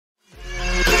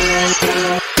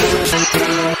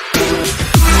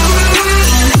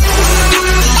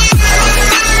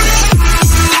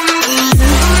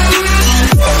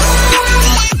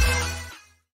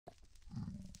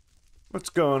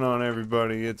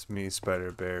it's me,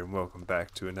 Spider Bear, and welcome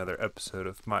back to another episode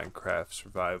of Minecraft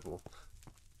Survival.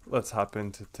 Let's hop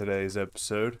into today's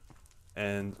episode,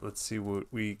 and let's see what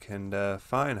we can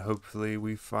find. Hopefully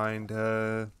we find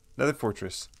Nether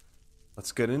Fortress.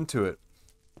 Let's get into it.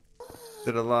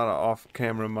 Did a lot of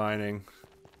off-camera mining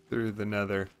through the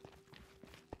Nether.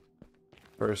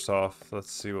 First off, let's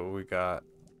see what we got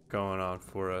going on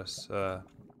for us.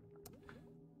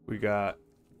 We got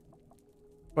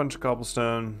a bunch of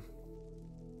cobblestone,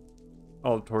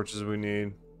 all the torches we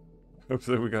need.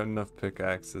 Hopefully we got enough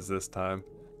pickaxes this time.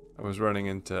 I was running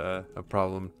into a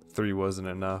problem. 3 wasn't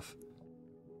enough.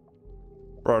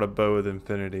 Brought a bow with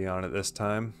infinity on it this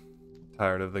time.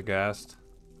 Tired of the ghast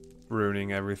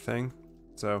ruining everything.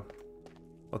 So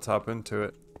let's hop into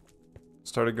it.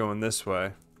 Started going this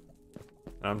way.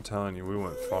 I'm telling you, we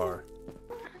went far.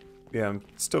 Yeah, I'm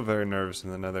still very nervous in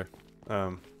the Nether.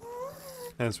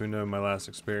 As we know, my last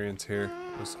experience here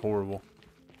was horrible.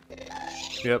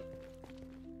 Yep.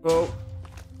 Oh.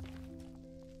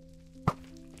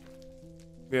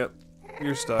 Yep.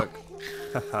 You're stuck.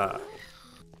 Haha.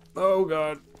 Oh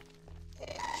god.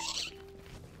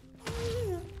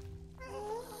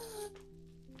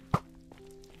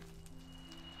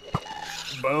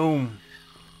 Boom.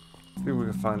 See if we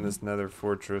can find this Nether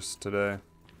fortress today.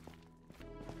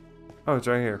 Oh, it's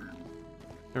right here.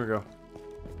 Here we go.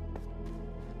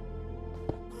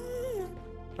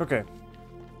 Okay.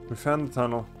 We found the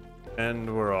tunnel,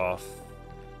 and we're off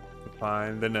to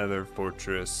find the Nether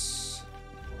fortress.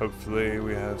 Hopefully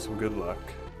we have some good luck.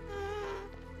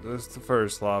 This is the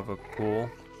first lava pool.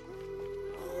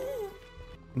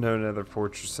 No Nether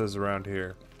fortresses around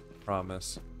here.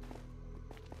 Promise.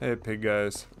 Hey pig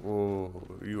guys. Whoa,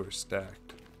 you are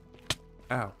stacked.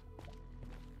 Ow.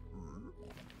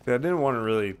 See, I didn't want to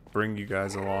really bring you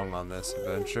guys along on this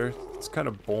adventure. It's kind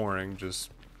of boring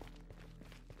just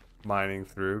mining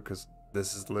through, because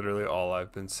this is literally all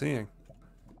I've been seeing.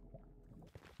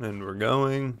 And we're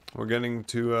getting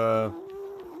to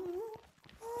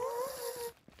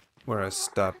where I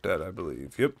stopped at, I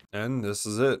believe. Yep, and this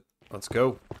is it. Let's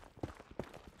go.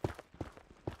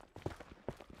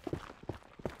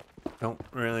 Don't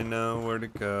really know where to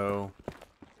go.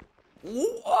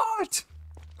 What?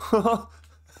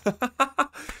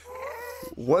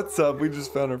 What's up? We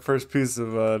just found our first piece of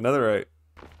netherite.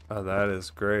 Oh, that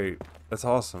is great. That's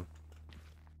awesome.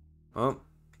 Oh.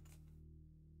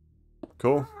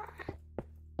 Cool.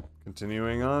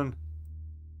 Continuing on.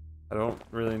 I don't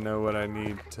really know what I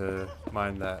need to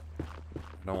mine that.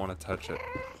 I don't want to touch it.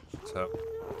 So,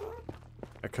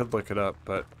 I could look it up,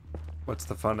 but what's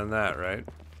the fun in that, right?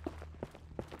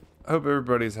 I hope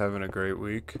everybody's having a great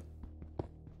week.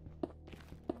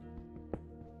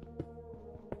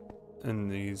 And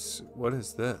these, what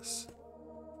is this?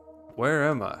 Where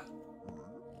am I?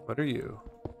 What are you?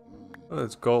 Oh,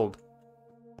 it's gold.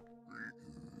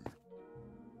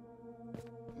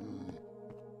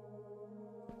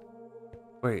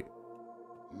 Wait.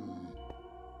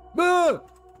 Ah!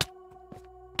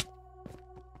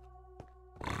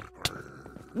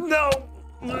 No!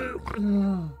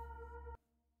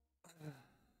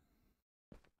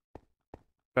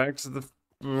 Back to the...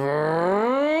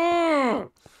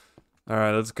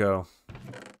 Alright, let's go.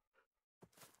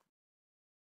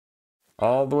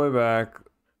 All the way back.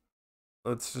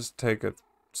 Let's just take a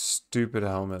stupid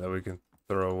helmet that we can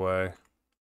throw away.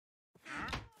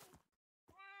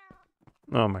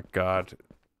 Oh my god.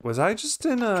 Was I just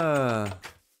in a...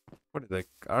 What are they...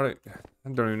 I don't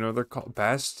even know what they're called.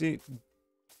 Bastion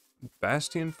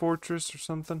Fortress or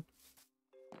something?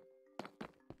 I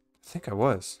think I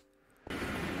was.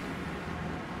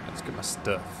 Let's get my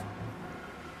stuff.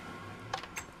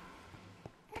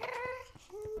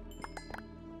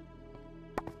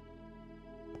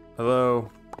 Hello.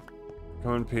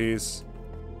 Come in peace.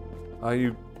 Oh,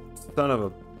 you son of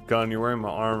a gun. You're wearing my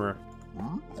armor.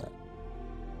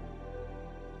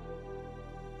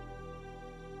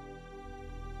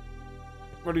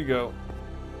 Where'd he go?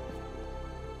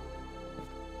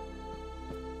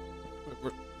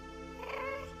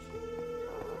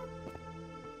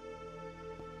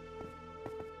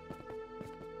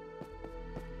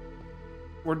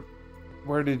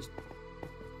 Where did...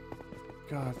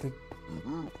 God,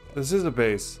 this is a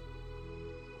base.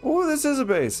 Oh, this is a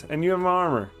base. And you have my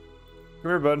armor.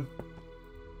 Come here, bud.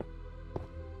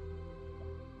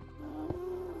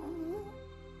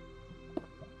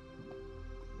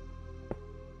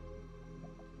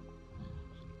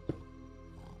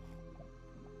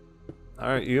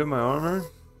 Alright, you have my armor?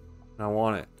 I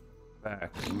want it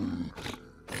back.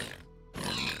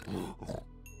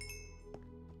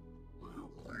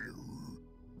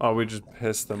 Oh, we just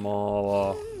pissed them all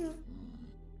off.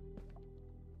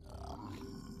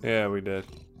 Yeah, we did.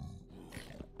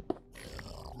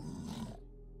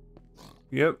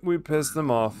 Yep, we pissed them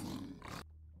off.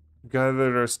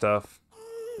 Gathered our stuff.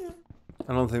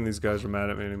 I don't think these guys are mad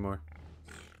at me anymore.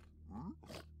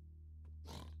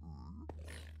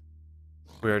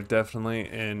 We are definitely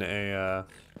in a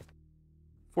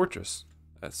fortress.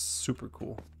 That's super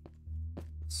cool.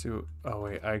 Let's see what, oh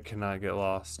wait, I cannot get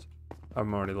lost.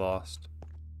 I'm already lost.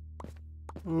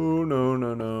 Oh no,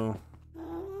 no, no.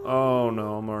 Oh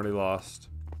no, I'm already lost.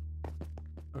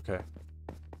 Okay.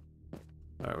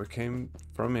 Alright, we came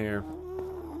from here.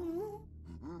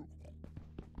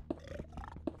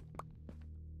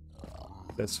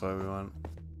 That's why we want.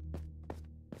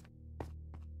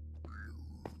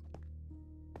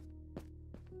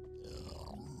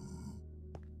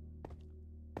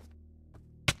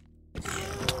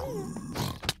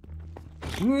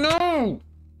 No!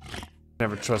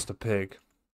 Never trust a pig.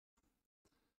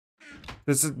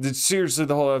 This is seriously,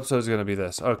 the whole episode is gonna be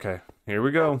this. Okay, here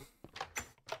we go.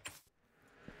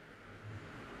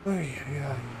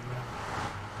 Yeah.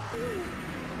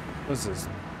 What's this?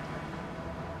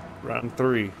 Round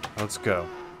 3. Let's go.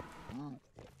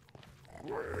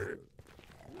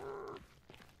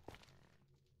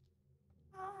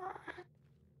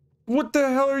 What the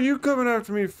hell are you coming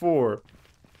after me for?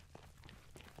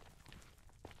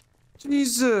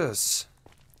 Jesus!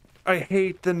 I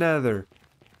hate the Nether.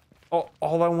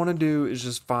 All I want to do is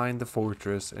just find the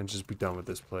fortress and just be done with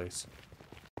this place.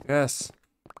 Yes.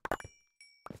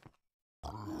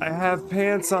 I have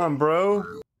pants on,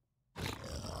 bro.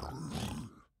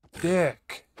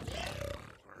 Dick.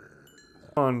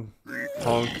 Come on,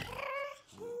 punk.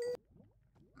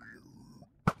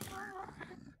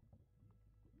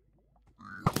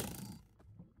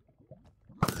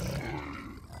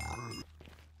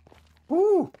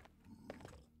 Ooh.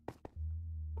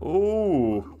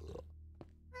 Ooh.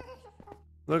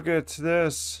 Look at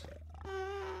this.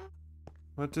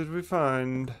 What did we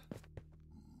find?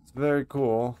 It's very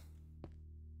cool.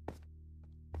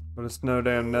 But it's no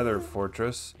damn Nether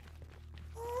fortress.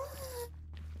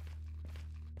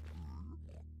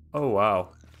 Oh, wow.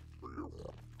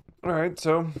 Alright,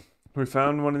 so we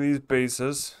found one of these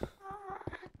bases.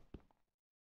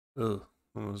 Ugh,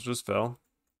 almost just fell.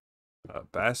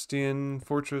 Bastion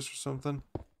fortress or something.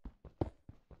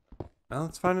 Now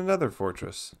let's find another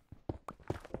fortress.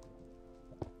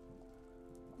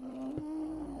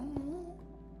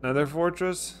 Another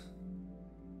fortress?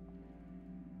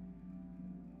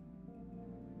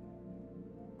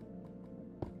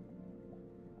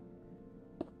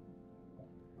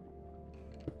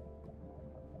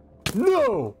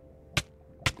 No!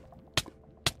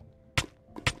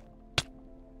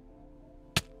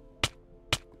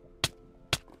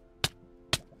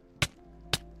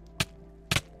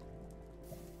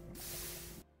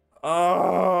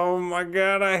 Oh my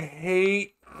god, I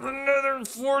hate another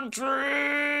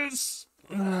fortress!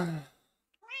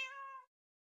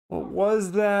 What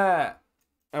was that?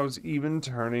 I was even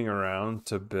turning around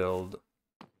to build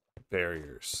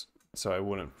barriers so I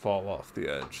wouldn't fall off the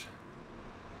edge.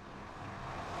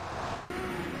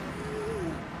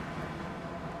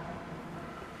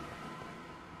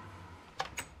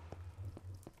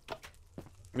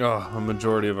 Oh, a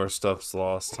majority of our stuff's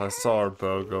lost. I saw our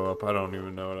bow go up. I don't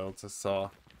even know what else I saw.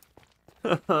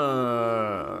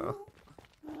 Oh.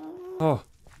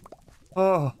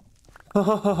 Oh.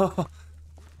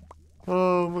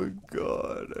 Oh my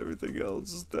god. Everything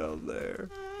else is down there.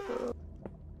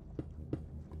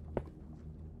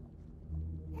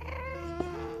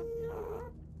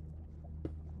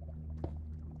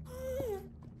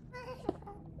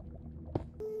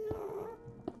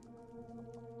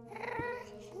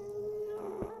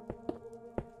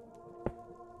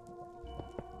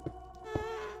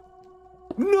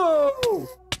 No!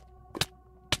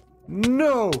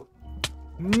 No!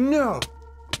 No!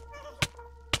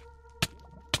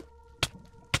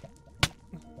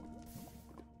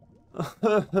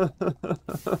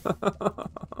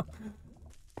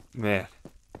 Man.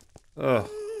 Ugh.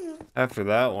 After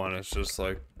that one, it's just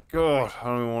like, God, I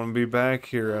don't even want to be back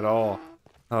here at all.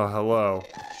 Oh, hello.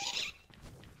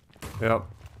 Yep.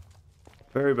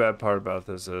 Very bad part about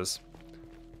this is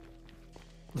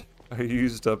I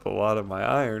used up a lot of my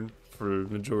iron for the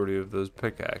majority of those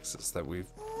pickaxes that we've...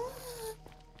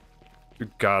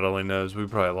 God only knows, we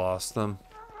probably lost them.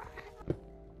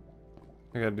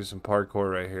 I gotta do some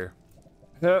parkour right here.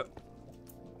 Yep.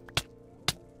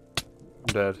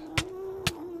 I'm dead.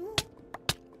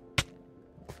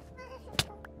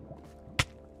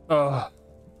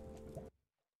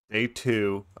 Day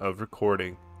 2 of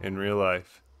recording in real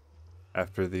life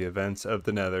after the events of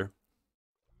the Nether.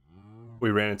 we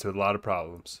ran into a lot of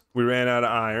problems. We ran out of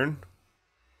iron.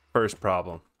 First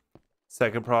problem.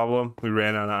 Second problem, we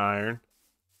ran out of iron.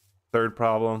 Third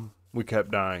problem, we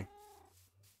kept dying.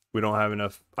 We don't have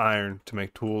enough iron to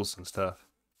make tools and stuff.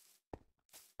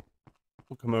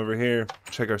 We'll come over here,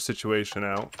 check our situation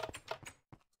out.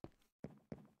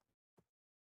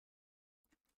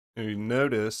 And you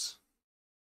notice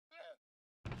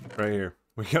right here,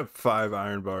 we got 5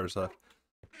 iron bars left.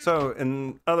 So,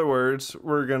 in other words,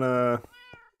 we're gonna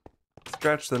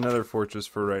scratch the Nether fortress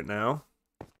for right now.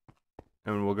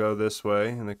 And we'll go this way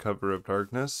in the cover of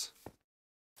darkness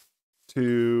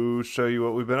to show you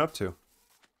what we've been up to.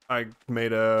 I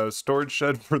made a storage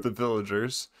shed for the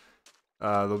villagers.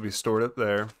 They'll be stored up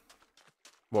there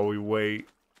while we wait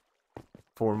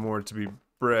for more to be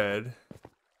bred.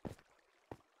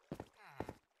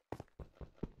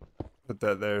 Put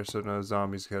that there so no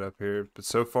zombies get up here. But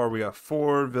so far we got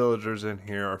 4 villagers in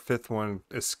here. Our 5th one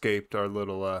escaped our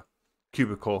little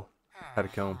cubicle. Had to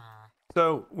kill him.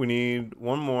 So we need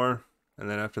 1 more, and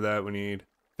then after that we need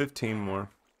 15 more.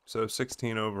 So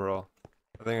 16 overall.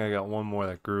 I think I got 1 more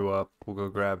that grew up. We'll go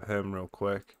grab him real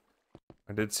quick.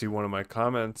 I did see one of my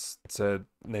comments said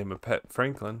name a pet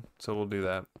Franklin, so we'll do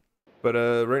that. But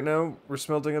right now we're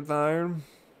smelting up the iron.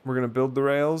 We're gonna build the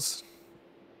rails,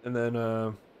 and then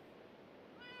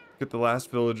get the last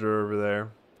villager over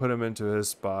there, put him into his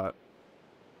spot,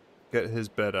 get his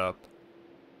bed up.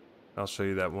 I'll show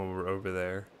you that when we're over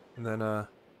there. And then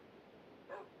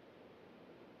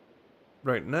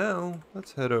right now,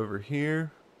 let's head over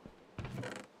here.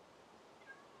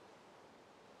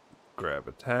 Grab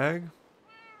a tag.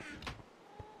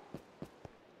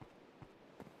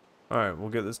 Alright, we'll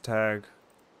get this tag.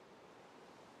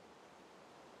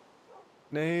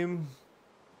 Name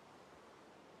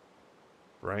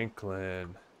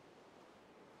Franklin.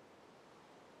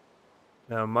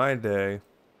 Now, my day,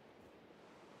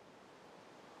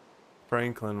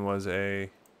 Franklin was a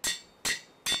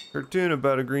cartoon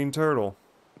about a green turtle.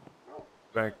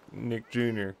 Back Nick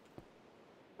Jr.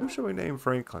 Who should we name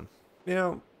Franklin? You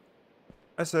know,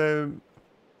 I said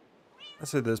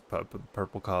this pup with the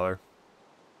purple collar.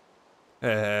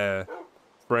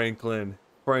 Franklin.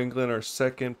 Franklin, our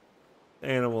second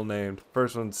animal named.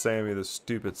 First one's Sammy, the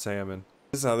stupid salmon.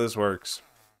 This is how this works.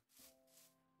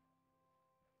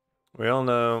 We all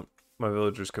know my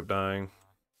villagers kept dying.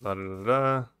 Da da da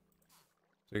da.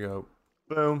 So you go,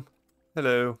 boom,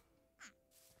 hello.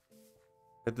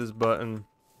 Hit this button,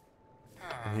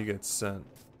 and he gets sent.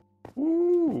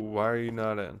 Ooh, why are you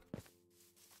not in?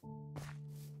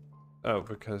 Oh,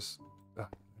 because I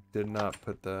did not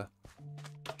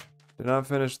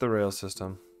finish the rail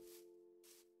system.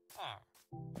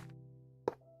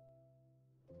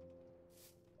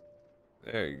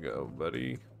 There you go,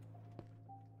 buddy.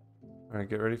 Alright,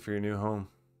 get ready for your new home.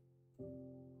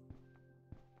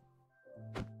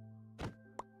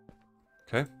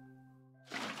 Okay.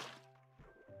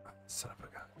 Son of a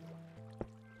gun.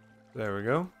 There we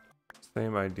go.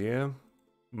 Same idea,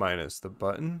 minus the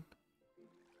button.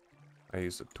 I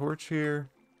use a torch here.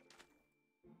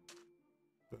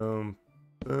 Boom,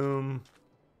 boom.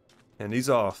 And he's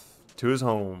off to his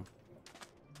home.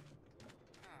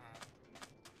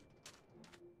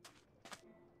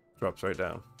 Drops right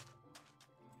down.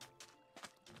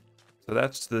 So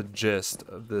that's the gist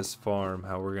of this farm,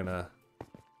 how we're gonna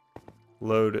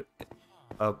load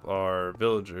up our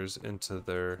villagers into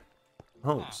their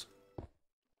homes.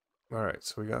 Alright,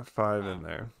 so we got 5 in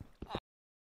there.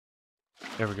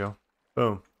 There we go.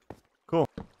 Boom. Cool.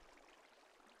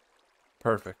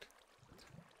 Perfect.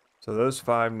 So those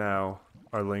 5 now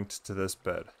are linked to this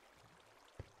bed.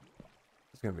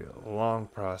 It's gonna be a long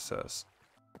process.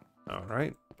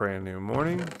 Alright, brand new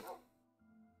morning.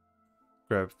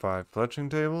 Grab 5 fletching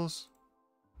tables.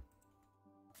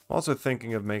 I'm also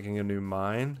thinking of making a new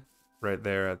mine right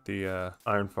there at the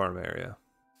iron farm area.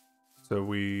 So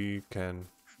we can...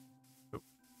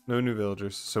 No new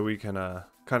villagers, so we can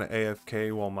kind of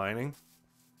AFK while mining.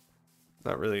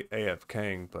 Not really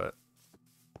AFKing, but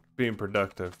being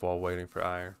productive while waiting for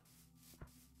iron.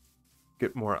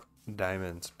 Get more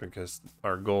diamonds, because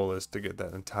our goal is to get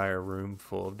that entire room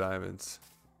full of diamonds.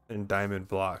 In diamond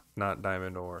block, not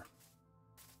diamond ore.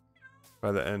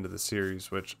 By the end of the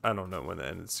series, which I don't know when the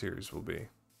end of the series will be.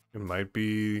 It might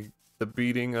be the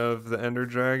beating of the Ender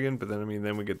Dragon, but then I mean,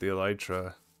 then we get the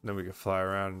Elytra. Then we can fly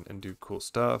around and do cool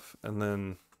stuff, and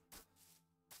then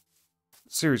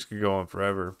the series could go on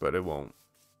forever, but it won't.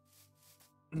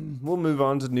 We'll move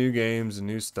on to new games and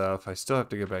new stuff. I still have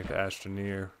to get back to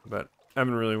Astroneer, but I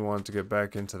haven't really wanted to get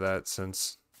back into that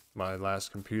since my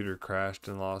last computer crashed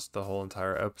and lost the whole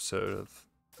entire episode of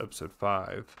episode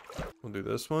 5. We'll do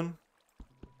this one.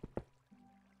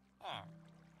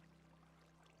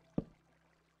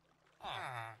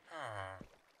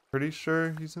 Pretty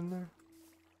sure he's in there.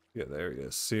 Yeah, there he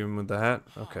is. See him with the hat?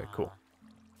 Okay, cool.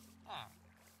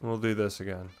 We'll do this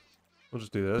again. We'll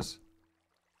just do this.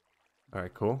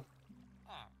 Alright, cool.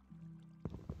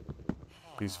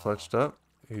 He's fletched up.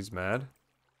 He's mad.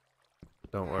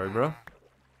 Don't worry, bro.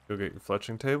 Go get your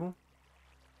fletching table.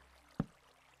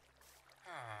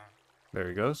 There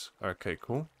he goes. Okay,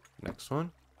 cool. Next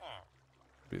one.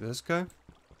 Be this guy.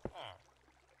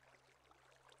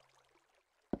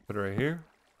 Put it right here.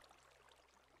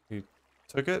 He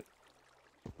took it.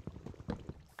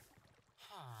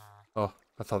 Oh,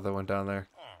 I thought that went down there.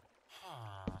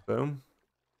 Boom.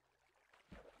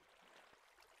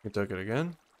 He took it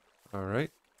again.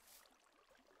 Alright.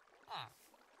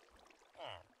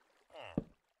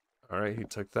 Alright, he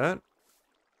took that.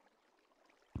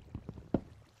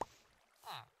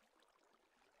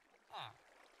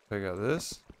 Take out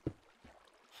this.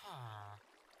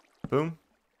 Boom.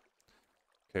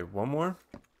 Okay, one more.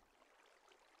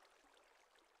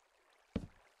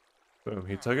 Boom,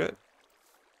 he took it.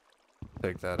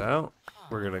 Take that out.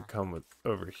 We're gonna come with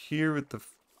over here with the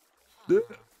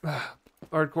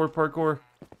hardcore parkour.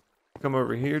 Come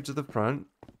over here to the front.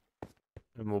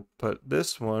 And we'll put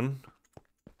this one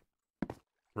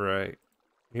right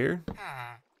here.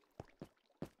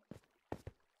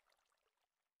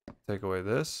 Take away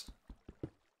this.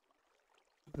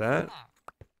 That.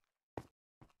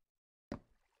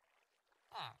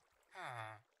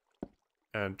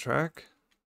 Add track.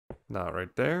 Not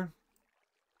right there.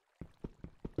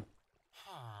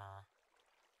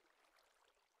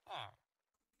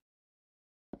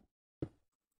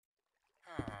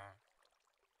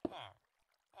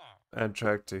 Add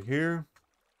track to here.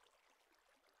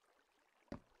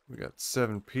 We got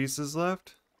 7 pieces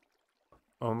left.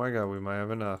 Oh my god, we might have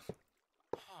enough.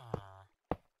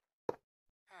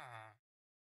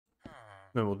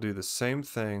 Then we'll do the same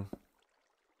thing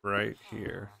right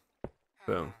here.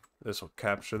 Boom. This will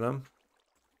capture them.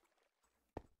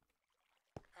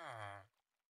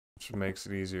 Which makes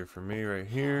it easier for me right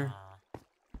here.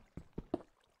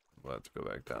 We'll have to go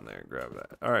back down there and grab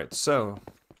that. Alright, so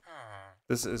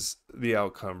this is the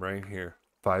outcome right here.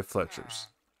 5 Fletchers.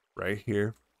 Right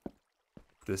here.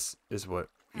 This is what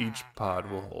each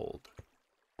pod will hold.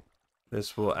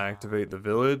 This will activate the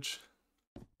village.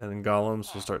 And then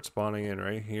golems will start spawning in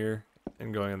right here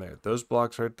and going in there. Those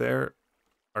blocks right there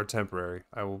are temporary.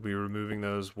 I will be removing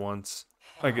those once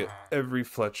I get every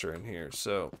Fletcher in here.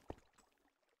 So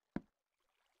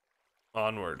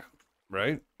onward,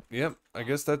 right? Yep, I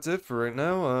guess that's it for right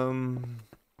now.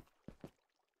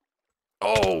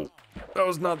 Oh, that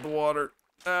was not the water.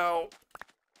 Ow,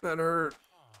 that hurt.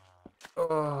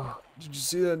 Oh, did you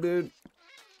see that, dude?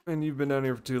 Man, you've been down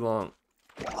here for too long.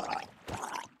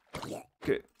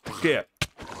 Okay, yeah.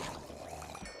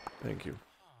 Thank you.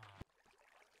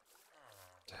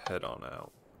 Head on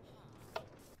out.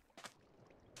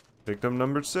 Victim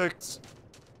number 6.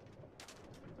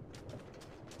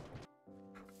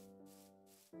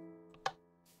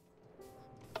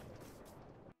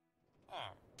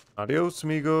 Adios,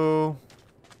 amigo.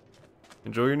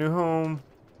 Enjoy your new home.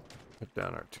 Put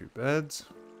down our 2 beds.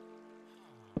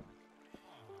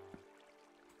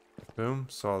 Boom,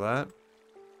 saw that.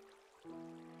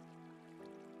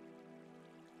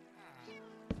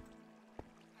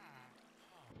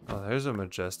 Oh, there's a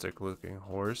majestic looking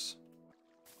horse.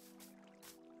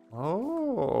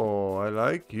 Oh, I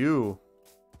like you.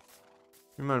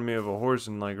 You remind me of a horse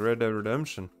in like Red Dead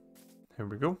Redemption. Here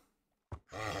we go.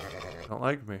 Don't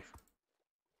like me.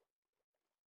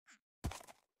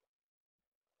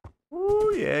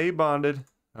 Oh yeah, he bonded.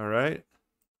 Alright.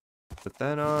 Put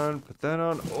that on, put that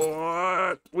on.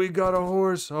 Oh, we got a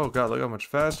horse. Oh god, look how much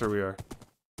faster we are.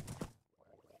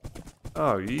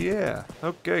 Oh yeah.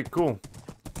 Okay, cool.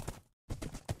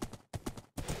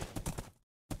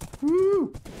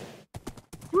 Woo!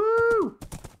 Woo!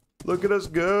 Look at us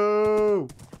go!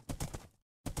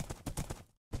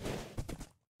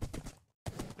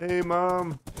 Hey,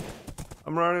 Mom.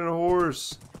 I'm riding a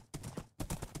horse.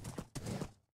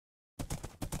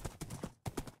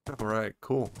 Alright,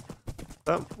 cool.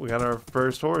 Oh, we got our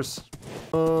first horse.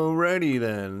 Alrighty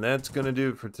then. That's gonna do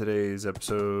it for today's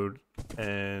episode.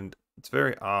 And it's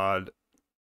very odd.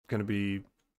 Gonna be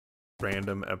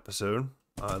random episode.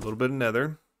 A little bit of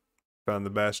Nether. Found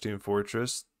the Bastion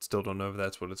Fortress. Still don't know if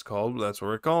that's what it's called, but that's what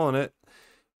we're calling it.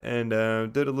 And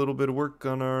did a little bit of work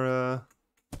on our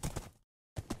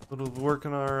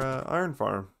iron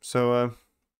farm. So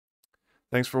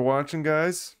thanks for watching,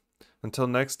 guys. Until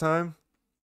next time,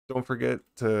 don't forget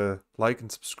to like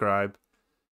and subscribe.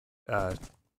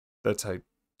 That's how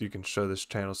you can show this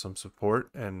channel some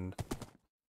support. And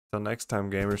until next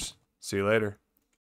time, gamers. See you later.